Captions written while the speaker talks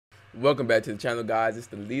Welcome back to the channel, guys. It's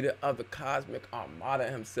the leader of the Cosmic Armada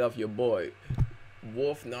himself, your boy,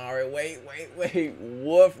 Wolf Nara. Wait.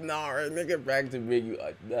 Wolf Nara. Nigga, back to bring you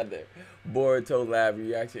another Boruto live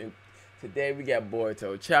reaction. Today we got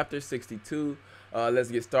Boruto Chapter 62. Let's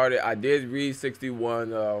get started. I did read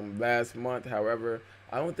 61 last month. However,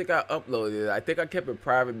 I don't think I uploaded it. I think I kept it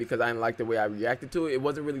private because I didn't like the way I reacted to it. It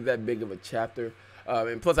wasn't really that big of a chapter.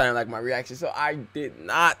 And plus I didn't like my reaction, so I did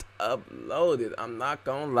not upload it. I'm not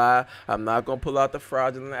gonna lie. I'm not gonna pull out the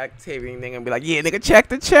fraudulent activity nigga and be like, yeah, nigga, check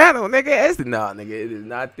the channel, nigga. No, nigga, it is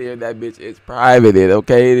not there. That bitch is privated,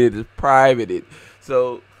 okay? It is privated.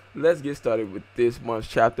 So let's get started with this month's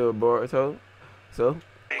chapter of Boruto. So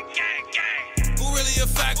who really a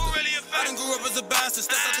factor? I done grew up as a bastard,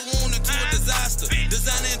 stepped out the wound into a disaster.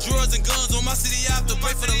 Designing drugs and guns on my city after,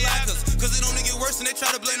 pray for the lackers. Cause it only get worse and they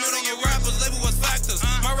try to blame it on the rappers, label us factors.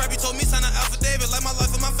 My rapper told me sign an affidavit, like my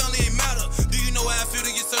life and my family ain't matter. Do you know how I feel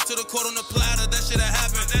to get served to the court on the platter? That shit that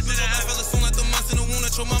happened. Lose your life, fellas, soon like the months in the wound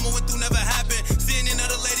that your mama went through never happened. Seeing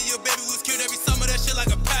another lady, your baby was killed every summer, that shit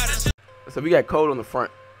like a pattern. So we got Code on the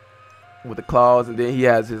front with the claws, and then he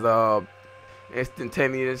has his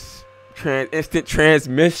instantaneous instant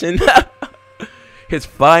transmission. His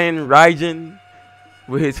flying Raijin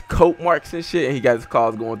with his coat marks and shit, and he got his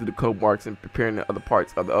claws going through the coat marks and preparing the other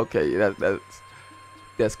parts of the. Okay,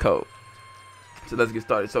 that's Code. So let's get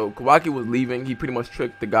started. So Kawaki was leaving. He pretty much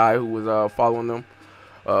tricked the guy who was following them.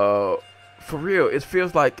 For real, it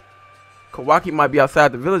feels like Kawaki might be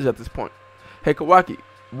outside the village at this point. Hey Kawaki,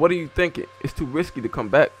 what are you thinking? It's too risky to come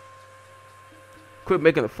back. Quit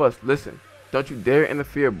making a fuss. Listen, don't you dare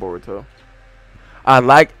interfere, Boruto.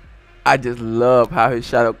 I just love how his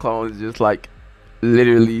shadow clone is just like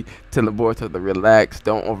literally telling Boruto to relax,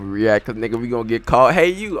 don't overreact, cause nigga we gonna get caught. Hey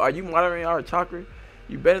you, are you monitoring our chakra?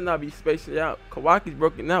 You better not be spacing out. Kawaki's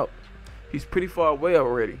broken out. He's pretty far away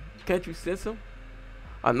already. Can't you sense him?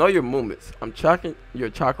 I know your movements. I'm tracking your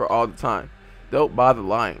chakra all the time. Don't bother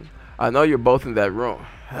lying. I know you're both in that room.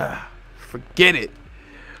 Forget it.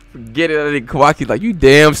 Forget it. I think Kawaki's like, you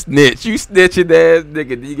damn snitch. You snitching ass nigga.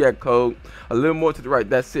 Then you got Code. A little more to the right.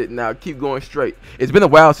 That's it. Now keep going straight. It's been a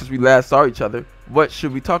while since we last saw each other. What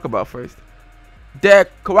should we talk about first? Dad,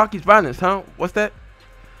 Kawaki's violence, huh? What's that?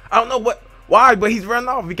 I don't know why, but he's running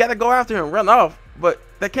off. We gotta go after him. Run off. But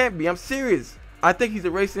that can't be. I'm serious. I think he's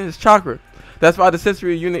erasing his chakra. That's why the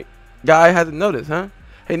sensory unit guy hasn't noticed, huh?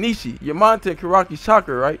 Hey Nishi, you're monitoring Kawaki's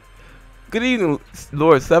chakra, right? Good evening,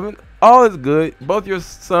 Lord 7. All is good. Both your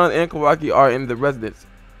son and Kawaki are in the residence.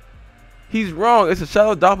 He's wrong. It's a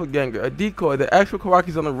shadow doppelganger, a decoy. The actual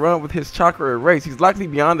Kawaki's on the run with his chakra erased. He's likely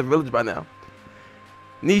beyond the village by now.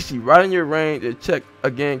 Nishi, right in your range and check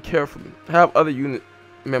again carefully. Have other unit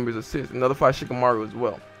members assist and notify Shikamaru as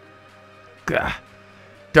well. God.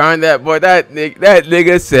 Darn that boy. That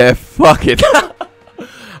nigga said, fuck it.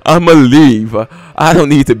 I'ma leave. I don't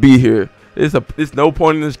need to be here. It's no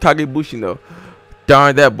point in this Kagebushi though.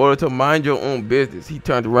 Darn that, Boruto, mind your own business. He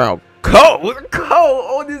turned around. Code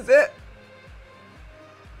on his head.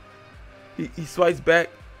 He swipes back.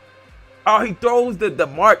 Oh, he throws the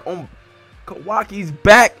mark on Kawaki's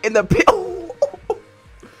back in the pit.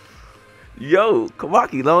 Yo,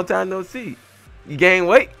 Kawaki, long time no see. You gain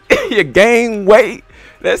weight? You gain weight?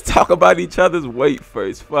 Let's talk about each other's weight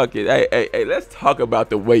first. Fuck it. Hey, let's talk about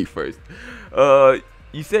the weight first.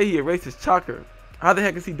 You say he erased his chakra. How the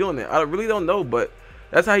heck is he doing that? I really don't know, but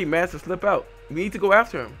that's how he managed to slip out. We need to go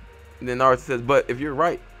after him. And then Naruto says, but if you're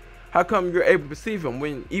right, how come you're able to perceive him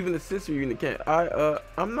when even the sensory unit can't?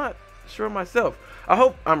 I'm not sure myself. I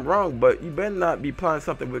hope I'm wrong, but you better not be planning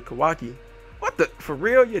something with Kawaki. What the? For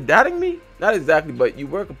real? You're doubting me? Not exactly, but you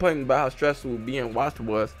were complaining about how stressful being watched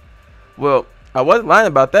was. Well, I wasn't lying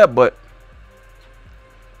about that, but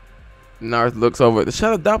Naruto looks over. The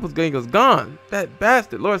shadow doppelganger's gone. That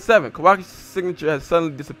bastard. Lord 7. Kawaki's signature has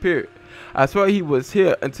suddenly disappeared. I swear he was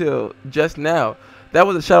here until just now. That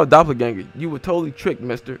was a shadow doppelganger. You were totally tricked,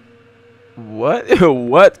 mister. What?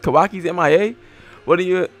 What? Kawaki's MIA? What do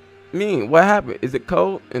you mean? What happened? Is it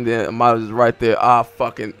Code? And then Amado's right there. Ah,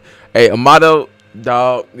 fucking. Hey, Amado,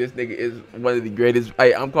 dog. This nigga is one of the greatest.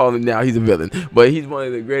 Hey, I'm calling him now. He's a villain. But he's one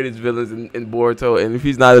of the greatest villains in Boruto. And if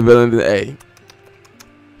he's not a villain, then hey.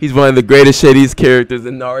 He's one of the greatest, shadiest characters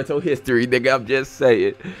in Naruto history, nigga. I'm just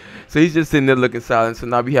saying. So he's just sitting there looking silent. So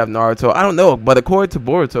now we have Naruto. I don't know, but according to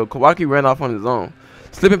Boruto, Kawaki ran off on his own,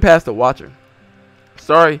 slipping past the watcher.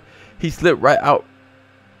 Sorry, he slipped right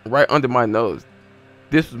under my nose.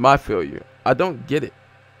 This was my failure. I don't get it.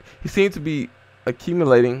 He seemed to be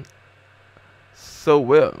accumulating so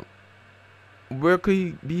well. Where could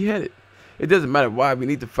he be headed? It doesn't matter why. We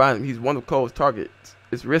need to find him. He's one of Cole's targets.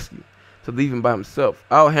 It's risky. to leave him by himself.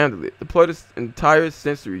 I'll handle it. Deploy this entire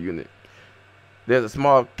sensory unit. There's a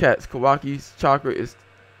small catch. Kawaki's chakra is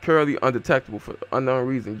currently undetectable for unknown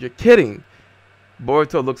reason. You're kidding.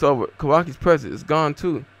 Boruto looks over. Kawaki's presence is gone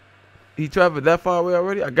too. He traveled that far away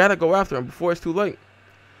already? I gotta go after him before it's too late.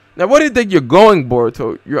 Now where do you think you're going,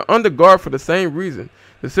 Boruto? You're under guard for the same reason.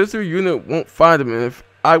 The sensory unit won't find him, and if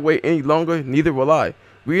I wait any longer, neither will I.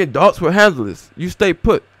 We adults will handle this. You stay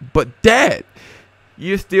put. But Dad,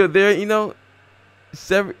 you're still there, you know?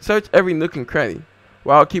 Search every nook and cranny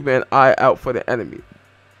while keeping an eye out for the enemy.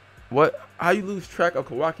 What? How you lose track of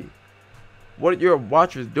Kawaki? What are your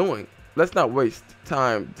watchers doing? Let's not waste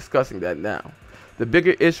time discussing that now. The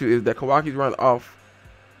bigger issue is that Kawaki's run off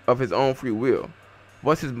of his own free will.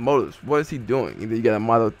 What's his motives? What is he doing? And then you got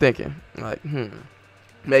Amado thinking, like,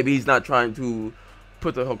 maybe he's not trying to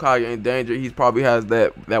put the Hokage in danger. He probably has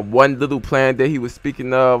that one little plan that he was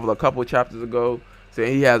speaking of a couple of chapters ago,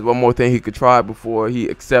 saying he has one more thing he could try before he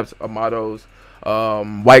accepts Amado's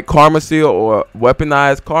white karma seal or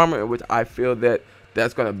weaponized karma, in which I feel that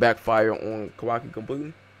that's going to backfire on Kawaki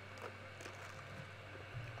completely.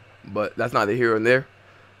 But that's not the here and there.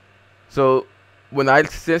 So when I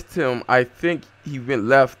assist him, I think he went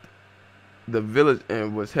left the village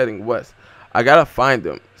and was heading west. I gotta find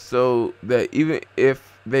them so that even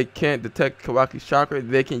if they can't detect Kawaki's chakra,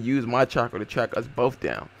 they can use my chakra to track us both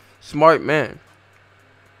down. Smart man.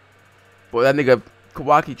 Boy, that nigga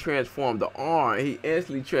Kawaki transformed the arm. He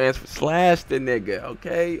instantly slashed the nigga,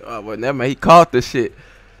 okay? Well, never mind. He caught the shit.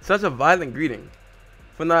 Such a violent greeting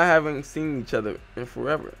for not having seen each other in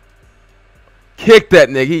forever. Kicked that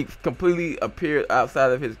nigga. He completely appeared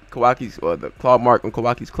outside of his Kawaki's, or the claw mark on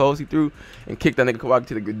Kawaki's clothes he threw, and kicked that nigga Kawaki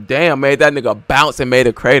to the ground. Damn, made that nigga bounce and made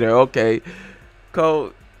a crater. Okay.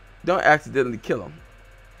 Cole, don't accidentally kill him.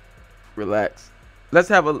 Relax. Let's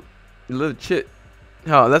have a little chit.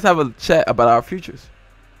 Let's have a chat about our futures.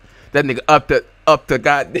 That nigga up the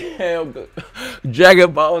goddamn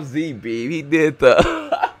Dragon Ball Z beam. He did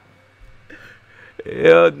the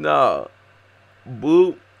hell no.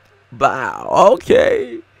 Boop. Bow.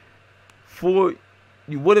 Okay. You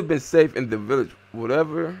would have been safe in the village.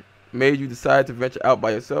 Whatever made you decide to venture out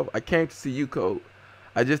by yourself. I came to see you, Code.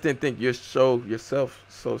 I just didn't think you'd show yourself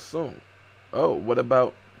so soon. Oh, what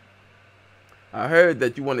about? I heard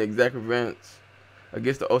that you want to exact revenge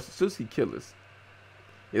against the Otsutsuki killers.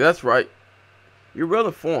 Yeah, that's right. You're well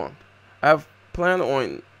informed. I plan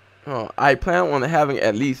on having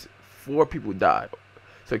at least 4 people die.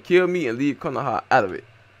 So kill me and leave Konoha out of it.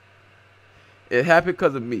 It happened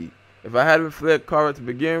because of me. If I hadn't fled Kara to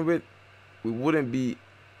begin with, we wouldn't be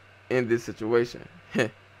in this situation.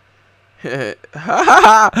 That's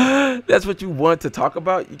what you want to talk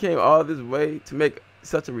about? You came all this way to make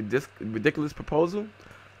such a ridiculous proposal?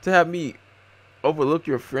 To have me overlook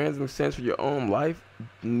your friends in sense for your own life?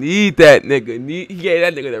 Need that nigga. He gave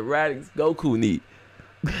that nigga the Radix Goku need.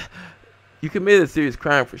 You committed a serious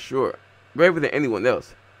crime for sure. Graver than anyone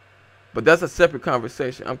else. But that's a separate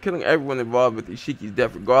conversation. I'm killing everyone involved with Ishiki's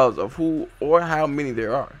death, regardless of who or how many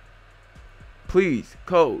there are. Please,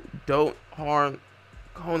 Code, don't harm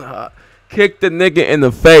Konoha. Kick the nigga in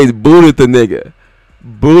the face. Booted the nigga.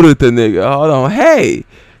 Booted the nigga. Hold on. Hey.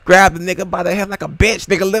 Grab the nigga by the head like a bitch.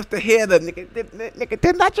 Nigga, lift the head up. Nigga,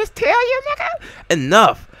 didn't I just tell you, nigga?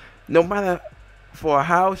 Enough. No matter for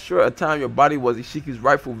how short a time your body was Ishiki's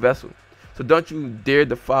rightful vessel. So don't you dare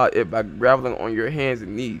defile it by groveling on your hands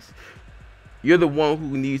and knees. You're the one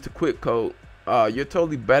who needs to quit, Code. You're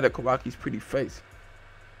totally bad at Kawaki's pretty face.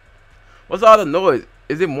 What's all the noise?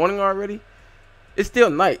 Is it morning already? It's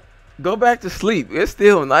still night. Go back to sleep. It's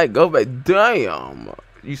still night. Go back. Damn.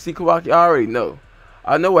 You see Kawaki? I already know.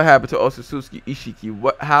 I know what happened to Otsutsuki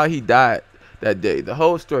Ishiki, how he died that day. The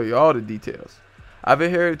whole story, all the details. I've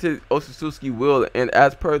inherited Otsutsuki will, and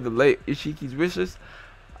as per the late Ishiki's wishes,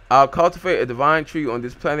 I'll cultivate a divine tree on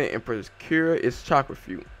this planet and procure its chakra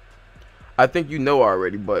fuel. I think you know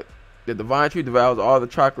already, but the divine tree devours all the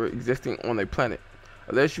chakra existing on a planet.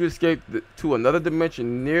 Unless you escape to another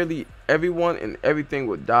dimension, nearly everyone and everything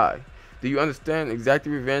will die. Do you understand?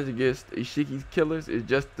 Exacting revenge against Ishiki's killers is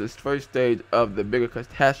just the first stage of the bigger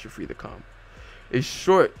catastrophe to come. It's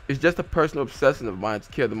short. It's just a personal obsession of mine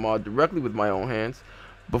to kill them all directly with my own hands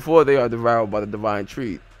before they are devoured by the divine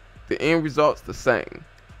tree. The end result's the same.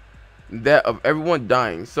 That of everyone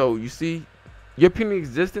dying. So, you see, your puny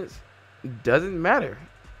existence doesn't matter.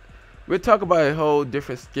 We're talking about a whole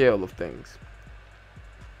different scale of things.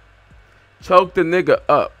 Choke the nigga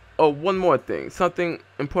up. Oh, one more thing. Something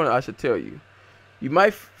important I should tell you. You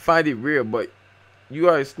might find it weird, but you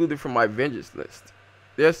are excluded from my vengeance list.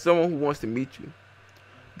 There's someone who wants to meet you.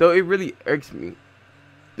 Though it really irks me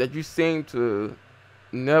that you seem to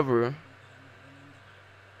never,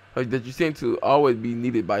 or that you seem to always be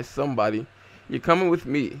needed by somebody, you're coming with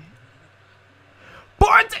me.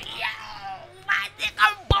 Boruto, yo, my nigga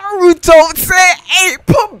Boruto said, hey,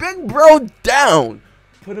 put big bro down.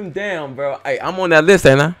 Put him down, bro. Hey, I'm on that list,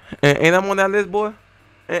 ain't I? Ain't I'm on that list, boy?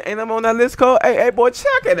 Ain't I'm on that list, Cole? Hey, boy,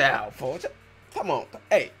 check it out, folks. Come on.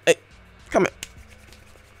 Hey, come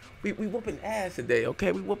here. We whooping ass today,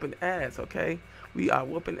 okay? We whooping ass, okay? We are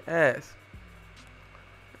whooping ass.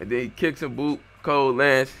 And then he kicks and boot. Cole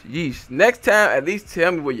lands. Yeesh. Next time, at least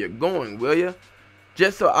tell me where you're going, will ya?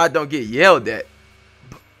 Just so I don't get yelled at.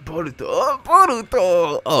 Boruto.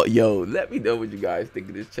 Boruto. Oh, yo, let me know what you guys think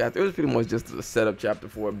of this chapter. It was pretty much just a setup chapter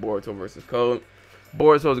for Boruto versus Cole.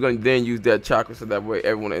 Boruto is going to then use that chakra so that way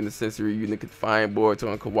everyone in the sensory unit could find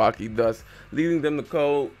Boruto and Kawaki, thus leading them to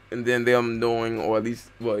Cole, and then them knowing, or at least,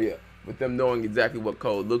 well, yeah, with them knowing exactly what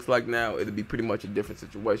Cole looks like now, it'll be pretty much a different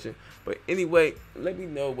situation. But anyway, let me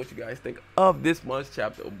know what you guys think of this month's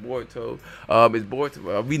chapter of Boruto. Is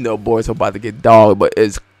Boruto, we know Boruto about to get dogged, but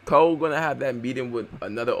is Cole gonna have that meeting with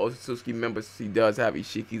another Otsutsuki member since he does have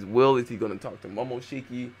Ishiki's will? Is he gonna talk to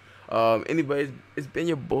Momoshiki? Anyways, it's been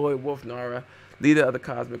your boy Wolf Nara, leader of the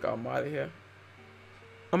Cosmic Armada here.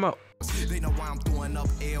 I'm out. They know why I'm throwing up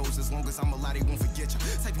L's. As long as I'm alive, they won't forget you.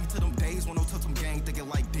 Take me to them days when no touch them gang, thinking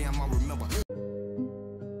like, damn, I remember.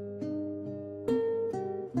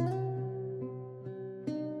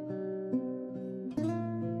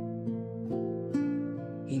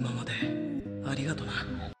 今までありがとな。